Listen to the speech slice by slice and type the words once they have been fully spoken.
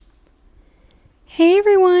Hey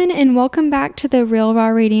everyone, and welcome back to the Real Raw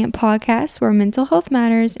Radiant podcast where mental health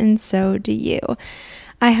matters and so do you.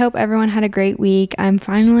 I hope everyone had a great week. I'm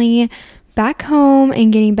finally back home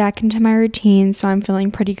and getting back into my routine, so I'm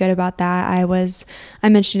feeling pretty good about that. I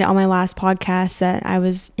mentioned it on my last podcast that I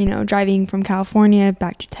was, driving from California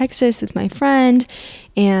back to Texas with my friend,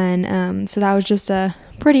 and so that was just a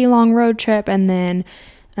pretty long road trip, and then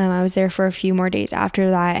I was there for a few more days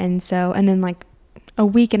after that, and then like a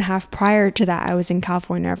week and a half prior to that, I was in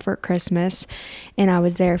California for Christmas, and I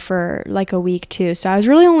was there for like a week too. So I was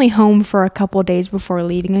really only home for a couple days before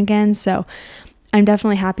leaving again. So I'm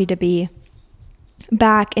definitely happy to be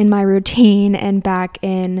back in my routine and back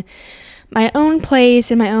in my own place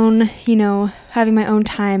and my own, having my own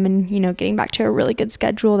time and, getting back to a really good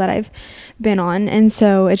schedule that I've been on. And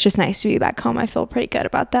so it's just nice to be back home. I feel pretty good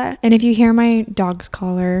about that. And if you hear my dog's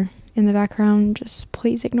collar in the background, just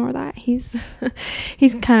please ignore that. He's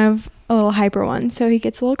kind of a little hyper one, so he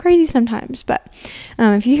gets a little crazy sometimes, but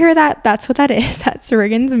if you hear that, that's what that is. That's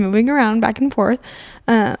Riggins moving around back and forth.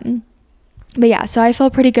 But yeah, so I feel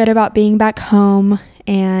pretty good about being back home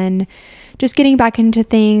and just getting back into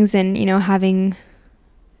things and having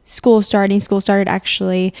school started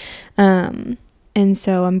actually, and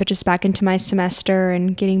so I'm just back into my semester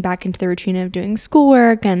and getting back into the routine of doing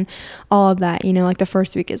schoolwork and all of that. Like the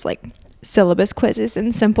first week is like syllabus quizzes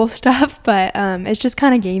and simple stuff, but it's just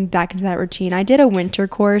kind of getting back into that routine. I did a winter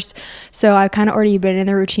course, so I've kind of already been in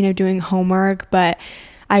the routine of doing homework, but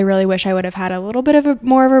I really wish I would have had a little bit of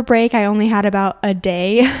more of a break. I only had about a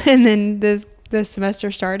day and then this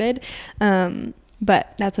semester started,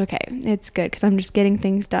 but that's okay. It's good because I'm just getting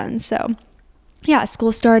things done. So yeah,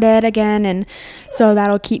 school started again, and so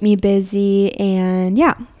that'll keep me busy. And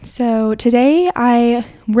yeah, so today I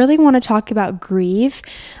really want to talk about grief,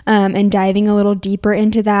 and diving a little deeper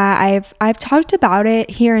into that. I've talked about it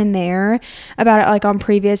here and there, about it like on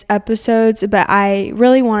previous episodes, but I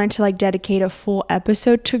really wanted to like dedicate a full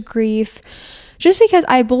episode to grief, just because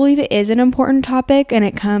I believe it is an important topic,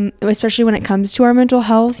 and especially when it comes to our mental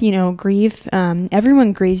health, grief,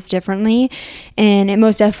 everyone grieves differently, and it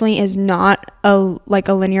most definitely is not a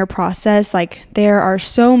linear process. Like there are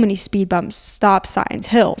so many speed bumps, stop signs,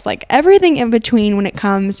 hills, like everything in between when it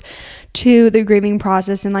comes to the grieving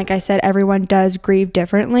process. And like I said, everyone does grieve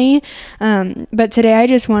differently. But today I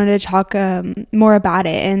just wanted to talk more about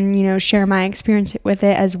it and, share my experience with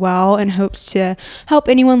it as well, in hopes to help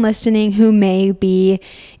anyone listening who may be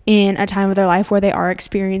in a time of their life where they are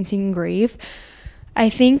experiencing grief. I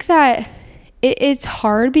think that it's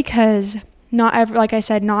hard because not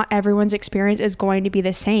everyone's experience is going to be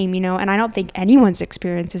the same, and I don't think anyone's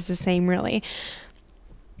experience is the same really.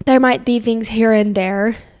 There might be things here and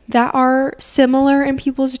there that are similar in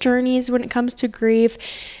people's journeys when it comes to grief,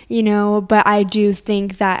 but I do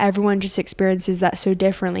think that everyone just experiences that so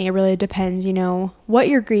differently. It really depends, what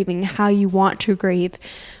you're grieving, how you want to grieve,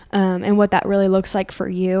 and what that really looks like for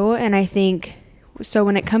you. And I think, so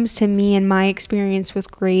when it comes to me and my experience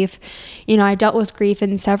with grief, I dealt with grief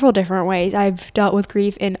in several different ways. I've dealt with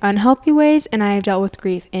grief in unhealthy ways, and I've dealt with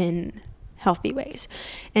grief in healthy ways.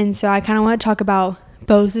 And so I kind of want to talk about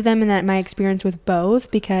both of them and that my experience with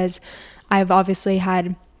both, because I've obviously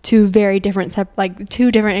had two different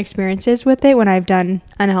experiences with it when I've done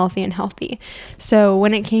unhealthy and healthy. So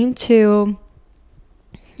when it came to,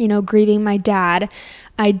 grieving my dad,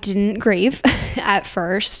 I didn't grieve at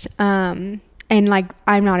first. And like,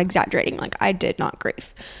 I'm not exaggerating. Like I did not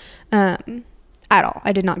grieve, at all.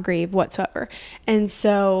 I did not grieve whatsoever. And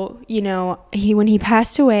so, when he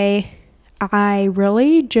passed away, I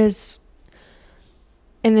really just,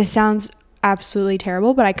 and this sounds absolutely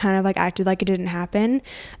terrible, but I kind of like acted like it didn't happen.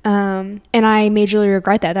 And I majorly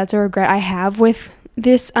regret that. That's a regret I have with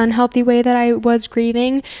this unhealthy way that I was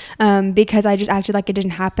grieving, because I just acted like it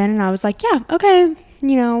didn't happen. And I was like, yeah, okay.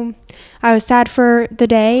 I was sad for the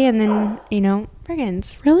day, and then,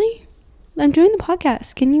 Riggins, really? I'm doing the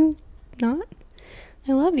podcast. Can you not?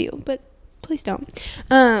 I love you, but please don't.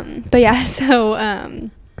 But yeah, so,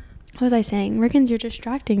 what was I saying? Riggins, you're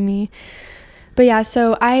distracting me. But yeah,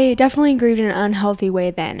 so I definitely grieved in an unhealthy way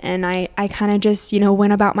then. And I kind of just,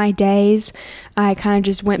 went about my days. I kind of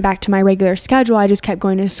just went back to my regular schedule. I just kept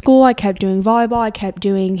going to school. I kept doing volleyball. I kept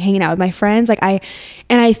hanging out with my friends. And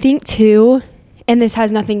I think too, and this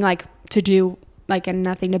has nothing to do, and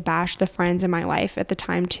nothing to bash the friends in my life at the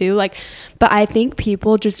time too. But I think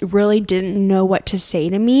people just really didn't know what to say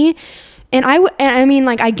to me. And I mean,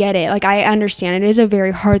 I get it. I understand it is a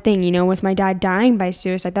very hard thing, with my dad dying by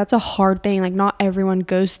suicide. That's a hard thing. Not everyone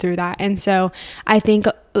goes through that. And so I think,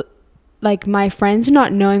 my friends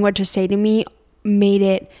not knowing what to say to me made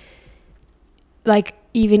it,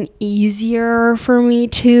 even easier for me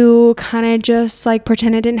to kind of just like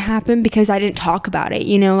pretend it didn't happen because I didn't talk about it,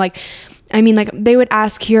 like, I mean, like they would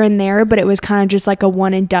ask here and there, but it was kind of just like a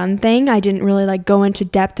one and done thing. I didn't really like go into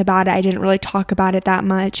depth about it. I didn't really talk about it that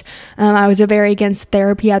much. I was very against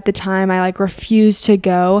therapy at the time. I like refused to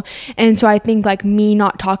go. And so I think like me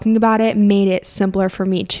not talking about it made it simpler for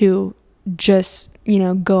me to just,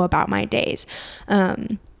 go about my days.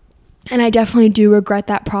 And I definitely do regret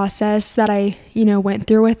that process that I, went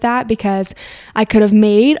through with that, because I could have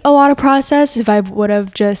made a lot of process if I would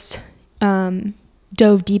have just,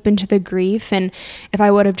 dove deep into the grief, and if I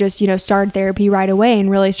would have just started therapy right away and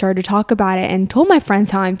really started to talk about it and told my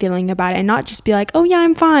friends how I'm feeling about it, and not just be like, oh yeah,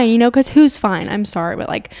 I'm fine, because who's fine? I'm sorry, but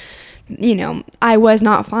like, I was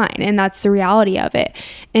not fine, and that's the reality of it.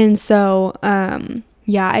 And so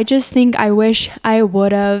I just think I wish I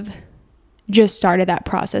would have just started that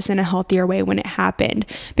process in a healthier way when it happened,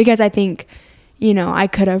 because I think I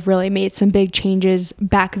could have really made some big changes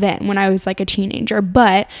back then when I was like a teenager.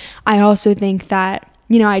 But I also think that,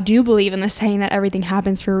 I do believe in the saying that everything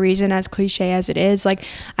happens for a reason, as cliche as it is. Like,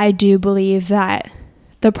 I do believe that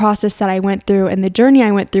the process that I went through and the journey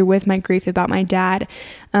I went through with my grief about my dad,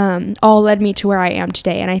 all led me to where I am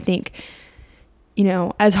today. And I think,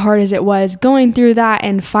 as hard as it was going through that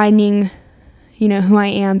and finding who I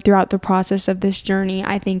am throughout the process of this journey,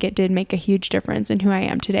 I think it did make a huge difference in who I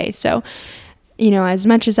am today. So, as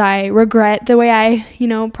much as I regret the way I,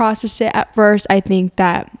 processed it at first, I think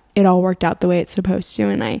that it all worked out the way it's supposed to.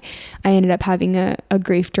 And I ended up having a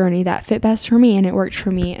grief journey that fit best for me, and it worked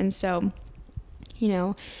for me. And so,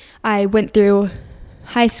 I went through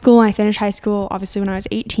high school. I finished high school, obviously, when I was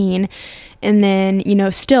 18. And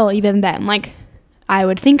then, still, even then, like, I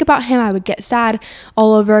would think about him, I would get sad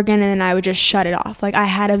all over again, and then I would just shut it off. Like, I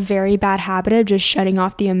had a very bad habit of just shutting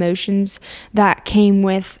off the emotions that came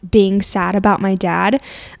with being sad about my dad.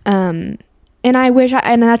 And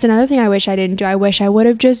that's another thing I wish I didn't do. I wish I would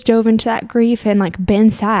have just dove into that grief and like been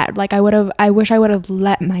sad. Like, I wish I would have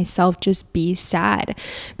let myself just be sad,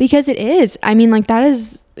 because it is, I mean, like,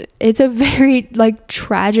 it's a very like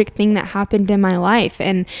tragic thing that happened in my life,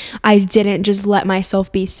 and I didn't just let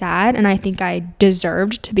myself be sad, and I think I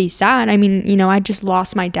deserved to be sad. I mean, I just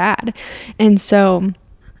lost my dad. And so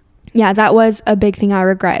yeah, that was a big thing I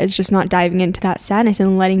regret, is just not diving into that sadness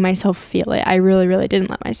and letting myself feel it. I really, really didn't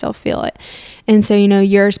let myself feel it. And so,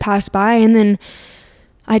 years passed by, and then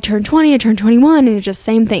I turned 20, I turned 21, and it just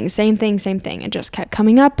same thing. It just kept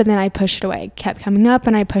coming up, and then I pushed it away. Kept coming up,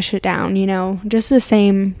 and I pushed it down, just the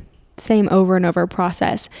same over and over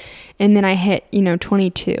process. And then I hit,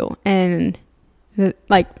 22, and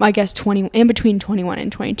I guess 20, in between 21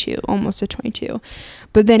 and 22, almost to 22.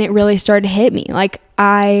 But then it really started to hit me. Like,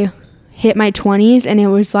 I hit my 20s, and it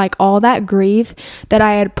was like all that grief that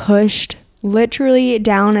I had pushed literally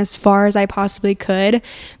down as far as I possibly could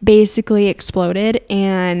basically exploded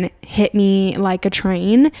and hit me like a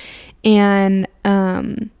train. And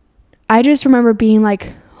I just remember being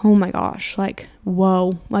like, oh my gosh, like,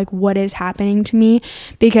 whoa, like, what is happening to me?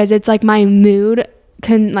 Because it's like my mood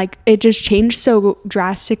it just changed so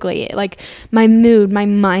drastically. Like, my mood, my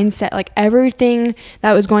mindset, like everything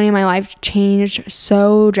that was going on in my life changed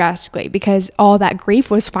so drastically, because all that grief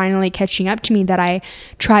was finally catching up to me that I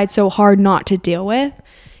tried so hard not to deal with.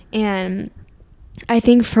 And I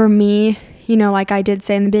think for me, like I did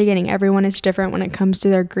say in the beginning, everyone is different when it comes to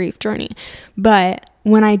their grief journey. But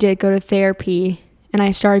when I did go to therapy and I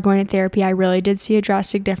started going to therapy, I really did see a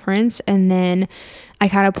drastic difference. And then I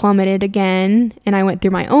kind of plummeted again, and I went through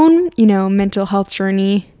my own, mental health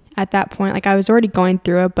journey at that point. Like, I was already going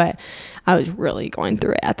through it, but I was really going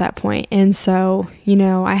through it at that point. And so,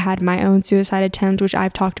 I had my own suicide attempt, which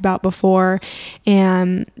I've talked about before.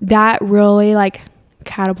 And that really like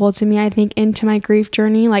catapulted me, I think, into my grief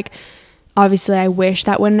journey. Like, obviously I wish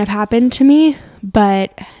that wouldn't have happened to me,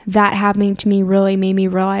 but that happening to me really made me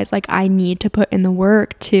realize like I need to put in the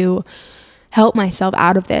work to help myself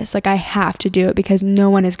out of this. Like, I have to do it, because no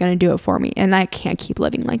one is going to do it for me, and I can't keep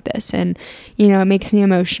living like this. And it makes me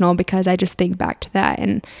emotional because I just think back to that,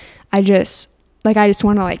 and I just want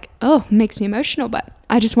to it makes me emotional, but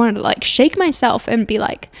I just wanted to like shake myself and be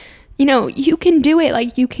like, you can do it.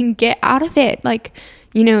 Like, you can get out of it. Like,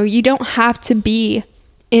 you don't have to be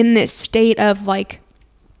in this state of like,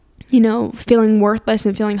 feeling worthless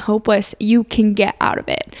and feeling hopeless. You can get out of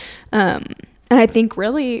it. And I think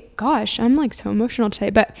really, gosh, I'm like so emotional today,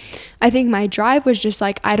 but I think my drive was just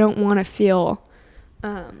like, I don't want to feel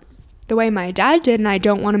the way my dad did, and I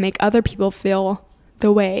don't want to make other people feel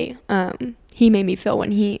the way he made me feel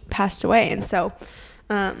when he passed away. And so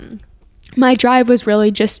my drive was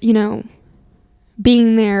really just,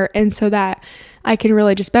 being there, and so that I can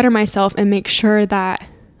really just better myself and make sure that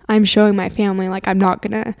I'm showing my family like I'm not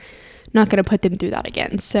gonna put them through that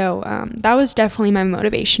again. So that was definitely my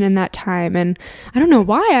motivation in that time. And I don't know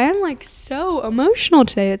why I am like so emotional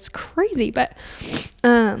today. It's crazy. But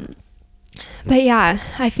yeah,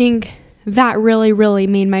 I think that really, really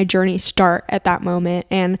made my journey start at that moment.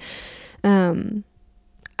 And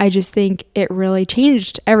I just think it really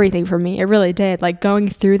changed everything for me. It really did. Like going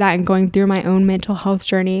through that and going through my own mental health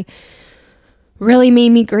journey really made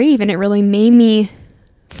me grieve, and it really made me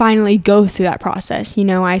finally go through that process.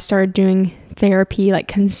 I started doing therapy like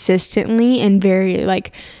consistently and very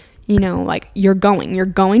like, like you're going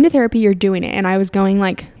to therapy, you're doing it. And I was going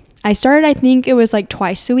like, I started, I think it was like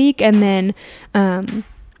twice a week. And then,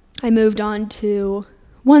 I moved on to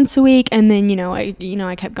once a week. And then,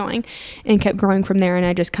 I kept going and kept growing from there. And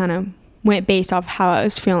I just kind of went based off how I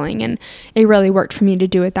was feeling. And it really worked for me to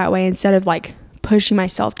do it that way instead of like pushing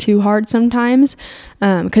myself too hard sometimes.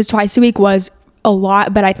 'Cause twice a week was a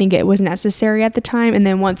lot, but I think it was necessary at the time. And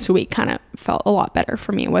then once a week kind of felt a lot better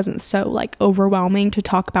for me. It wasn't so like overwhelming to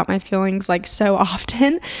talk about my feelings like so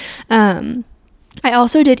often. I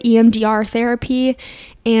also did EMDR therapy,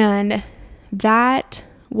 and that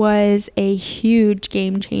was a huge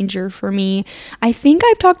game changer for me. I think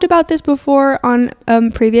I've talked about this before on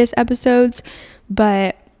previous episodes,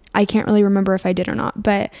 but I can't really remember if I did or not.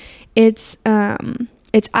 But it's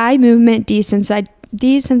eye movement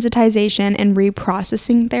desensitization and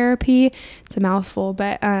reprocessing therapy. It's a mouthful,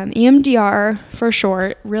 but EMDR for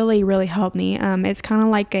short really, really helped me. It's kind of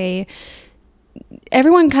like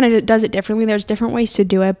everyone kind of does it differently. There's different ways to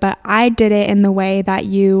do it, but I did it in the way that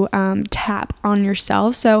you tap on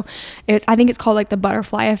yourself. So I think it's called like the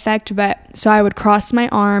butterfly effect. But so I would cross my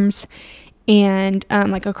arms and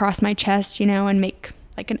like across my chest, and make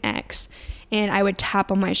like an X, and I would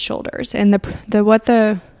tap on my shoulders. And what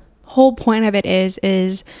the whole point of it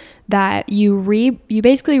is that you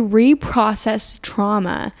basically reprocess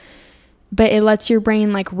trauma, but it lets your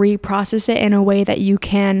brain like reprocess it in a way that you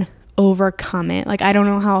can overcome it. Like, I don't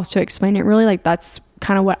know how else to explain it really. Like, that's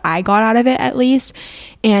kind of what I got out of it, at least.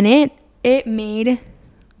 And it made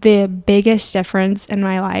the biggest difference in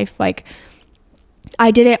my life. Like, I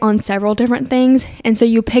did it on several different things. And so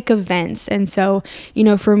you pick events. And so,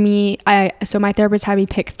 for me, so my therapist had me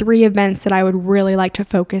pick 3 events that I would really like to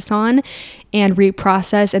focus on and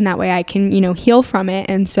reprocess. And that way I can, heal from it.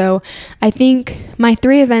 And so I think my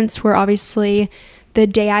 3 events were obviously the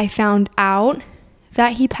day I found out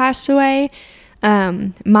that he passed away,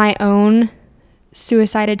 my own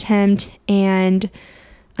suicide attempt, and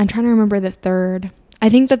I'm trying to remember the third. I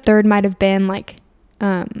think the third might have been like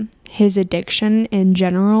his addiction in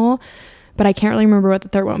general, but I can't really remember what the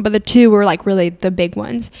third one, but the 2 were like really the big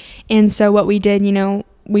ones. And so what we did,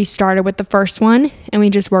 we started with the first one and we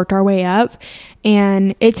just worked our way up,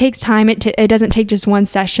 and it takes time. It doesn't take just one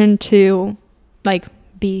session to like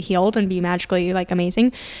be healed and be magically like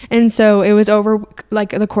amazing. And so it was over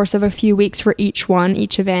like the course of a few weeks for each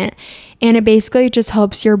event. And it basically just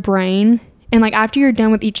helps your brain. And like after you're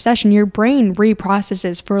done with each session, your brain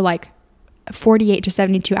reprocesses for like 48 to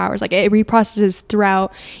 72 hours. Like it reprocesses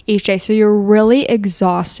throughout each day. So you're really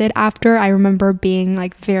exhausted after. I remember being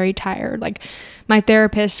like very tired. Like my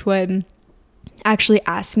therapist would actually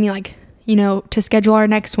ask me like, to schedule our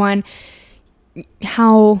next one,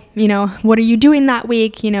 how, what are you doing that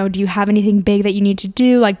week? Do you have anything big that you need to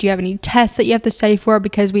do? Like, do you have any tests that you have to study for?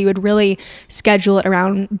 Because we would really schedule it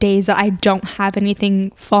around days that I don't have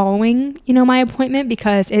anything following, my appointment,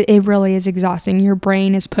 because it really is exhausting. Your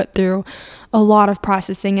brain is put through a lot of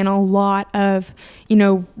processing and a lot of,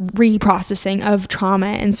 reprocessing of trauma.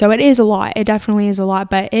 And so it is a lot. It definitely is a lot,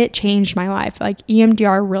 but it changed my life. Like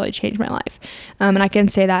EMDR really changed my life. And I can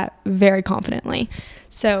say that very confidently.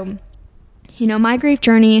 So my grief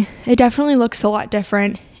journey, it definitely looks a lot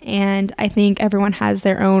different. And I think everyone has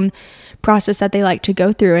their own process that they like to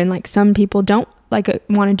go through. And like some people don't like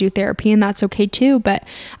want to do therapy, and that's okay too. But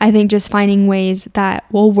I think just finding ways that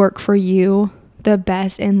will work for you the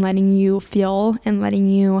best in letting you feel and letting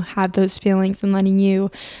you have those feelings and letting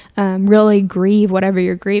you really grieve whatever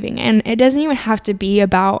you're grieving. And it doesn't even have to be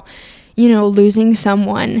about, losing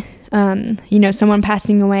someone, someone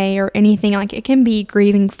passing away or anything. Like it can be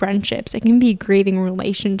grieving friendships. It can be grieving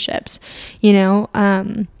relationships,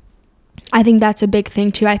 I think that's a big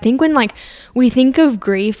thing too. I think when like we think of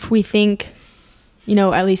grief, we think,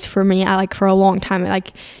 at least for me, for a long time,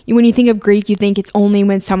 like when you think of grief, you think it's only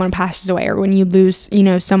when someone passes away or when you lose,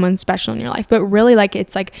 someone special in your life. But really, like,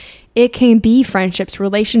 it's like, it can be friendships,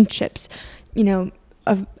 relationships,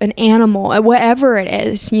 an animal, whatever it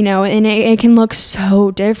is, you know, and it can look so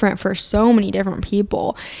different for so many different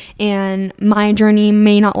people. And my journey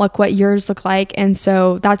may not look what yours look like. And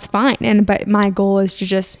so that's fine. But my goal is to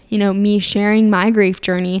just, you know, me sharing my grief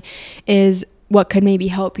journey is what could maybe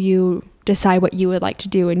help you decide what you would like to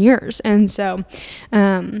do in yours. And so,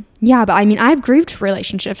 but I mean, I've grieved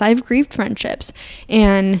relationships, I've grieved friendships,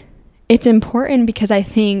 and it's important because I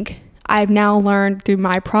think I've now learned through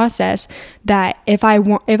my process that if I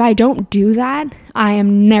don't do that, I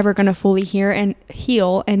am never going to fully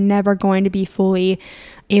heal and never going to be fully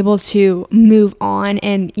able to move on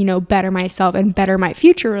and, you know, better myself and better my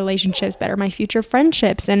future relationships, better my future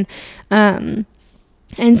friendships. And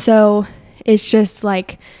so it's just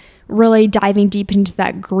like really diving deep into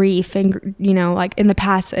that grief. And, you know, like in the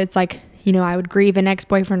past, it's like, you know, I would grieve an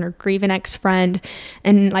ex-boyfriend or grieve an ex-friend,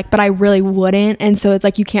 and like, but I really wouldn't. And so it's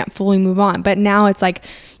like, you can't fully move on. But now it's like,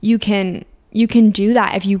 you can do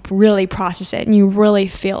that if you really process it and you really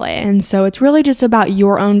feel it. And so it's really just about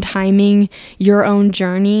your own timing, your own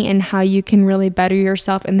journey, and how you can really better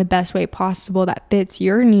yourself in the best way possible that fits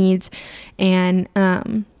your needs and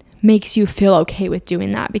makes you feel okay with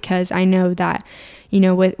doing that. Because I know that, you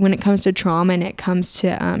know, when it comes to trauma and it comes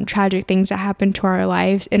to tragic things that happen to our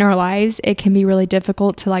lives, it can be really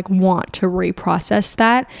difficult to like want to reprocess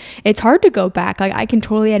that. It's hard to go back. Like, I can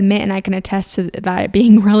totally admit and I can attest to that it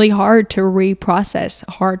being really hard to reprocess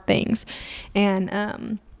hard things. And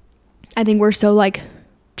I think we're so like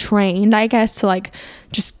trained, I guess, to like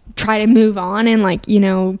just try to move on and like, you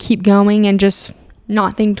know, keep going and just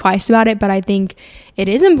not think twice about it. But I think it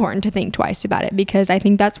is important to think twice about it, because I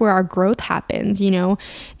think that's where our growth happens, you know.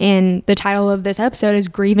 And the title of this episode is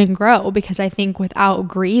Grieve and Grow, because I think without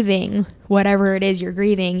grieving whatever it is you're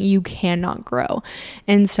grieving, you cannot grow.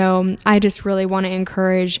 And so I just really want to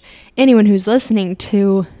encourage anyone who's listening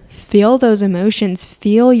to feel those emotions,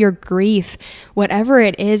 feel your grief, whatever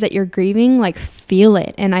it is that you're grieving, like feel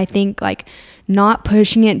it. And I think like not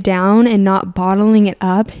pushing it down and not bottling it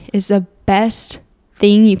up is the best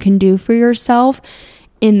thing you can do for yourself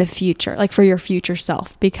in the future, like for your future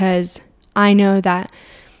self. Because I know that,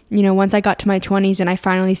 you know, once I got to my 20s and I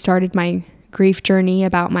finally started my grief journey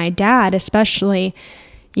about my dad, especially,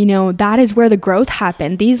 you know, that is where the growth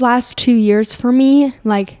happened. These last 2 years for me,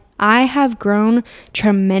 like I have grown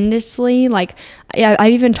tremendously. Like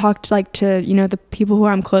I've even talked like to, you know, the people who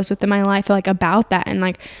I'm close with in my life, like about that. And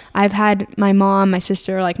like I've had my mom, my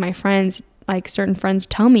sister, like my friends, like certain friends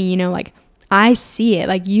tell me, you know, like I see it,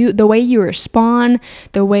 like the way you respond,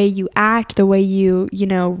 the way you act, the way you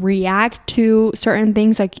know, react to certain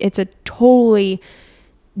things, like it's a totally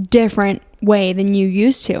different way than you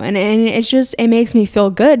used to. And it's just, it makes me feel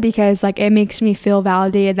good, because like it makes me feel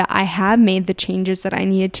validated that I have made the changes that I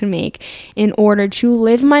needed to make in order to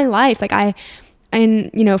live my life. Like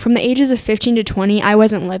and you know, from the ages of 15 to 20, I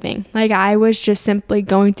wasn't living. Like I was just simply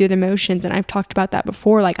going through the motions. And I've talked about that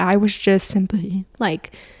before. Like I was just simply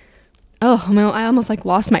like, oh, I almost like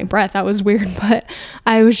lost my breath. That was weird, but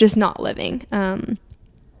I was just not living. And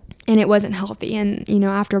it wasn't healthy. And, you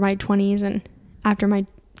know, after my 20s and after my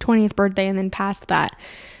 20th birthday and then past that,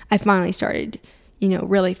 I finally started, you know,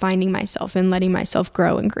 really finding myself and letting myself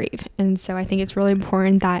grow and grieve. And so I think it's really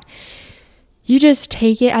important that you just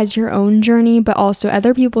take it as your own journey, but also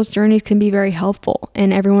other people's journeys can be very helpful,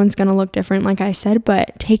 and everyone's going to look different, like I said,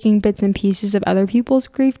 but taking bits and pieces of other people's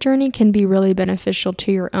grief journey can be really beneficial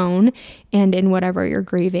to your own and in whatever you're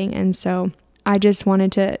grieving. And so I just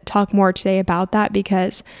wanted to talk more today about that,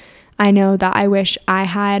 because I know that I wish I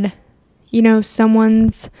had, you know,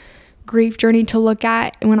 someone's grief journey to look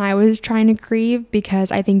at when I was trying to grieve,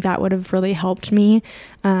 because I think that would have really helped me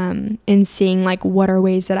in seeing like what are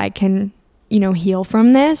ways that I can, you know, heal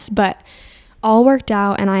from this. But all worked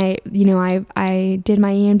out, and I did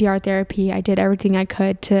my EMDR therapy. I did everything I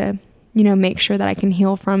could to, you know, make sure that I can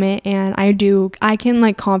heal from it. And I can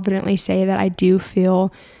like confidently say that I do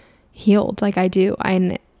feel healed. Like I do.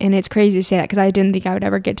 And it's crazy to say that, because I didn't think I would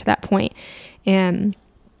ever get to that point. And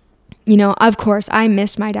you know, of course, I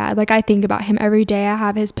miss my dad. Like I think about him every day. I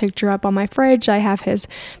have his picture up on my fridge. I have his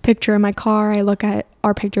picture in my car. I look at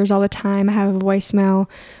our pictures all the time. I have a voicemail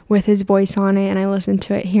with his voice on it, and I listen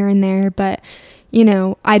to it here and there. But, you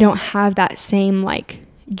know, I don't have that same like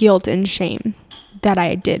guilt and shame that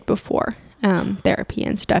I did before therapy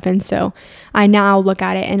and stuff. And so I now look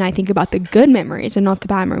at it and I think about the good memories and not the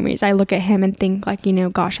bad memories. I look at him and think like, you know,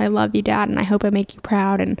 gosh, I love you, Dad, and I hope I make you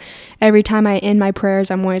proud. And every time I end my prayers,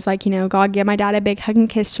 I'm always like, you know, God, give my dad a big hug and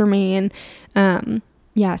kiss for me. And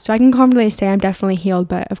yeah, so I can confidently say I'm definitely healed,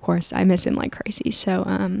 but of course I miss him like crazy. So,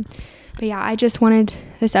 but yeah, I just wanted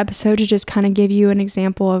this episode to just kind of give you an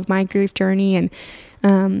example of my grief journey, and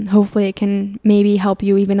hopefully it can maybe help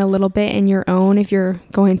you even a little bit in your own if you're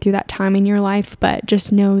going through that time in your life. But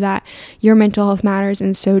just know that your mental health matters,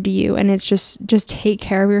 and so do you. And it's just take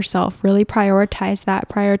care of yourself. Really prioritize that.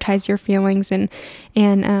 Prioritize your feelings,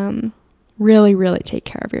 and really, really take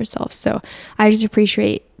care of yourself. So I just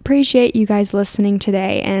appreciate you guys listening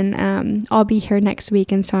today, and I'll be here next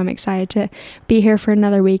week, and so I'm excited to be here for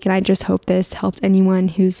another week, and I just hope this helps anyone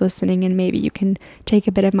who's listening, and maybe you can take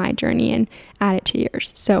a bit of my journey and add it to yours.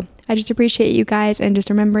 So I just appreciate you guys, and just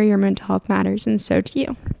remember, your mental health matters, and so do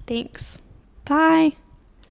you. Thanks. Bye.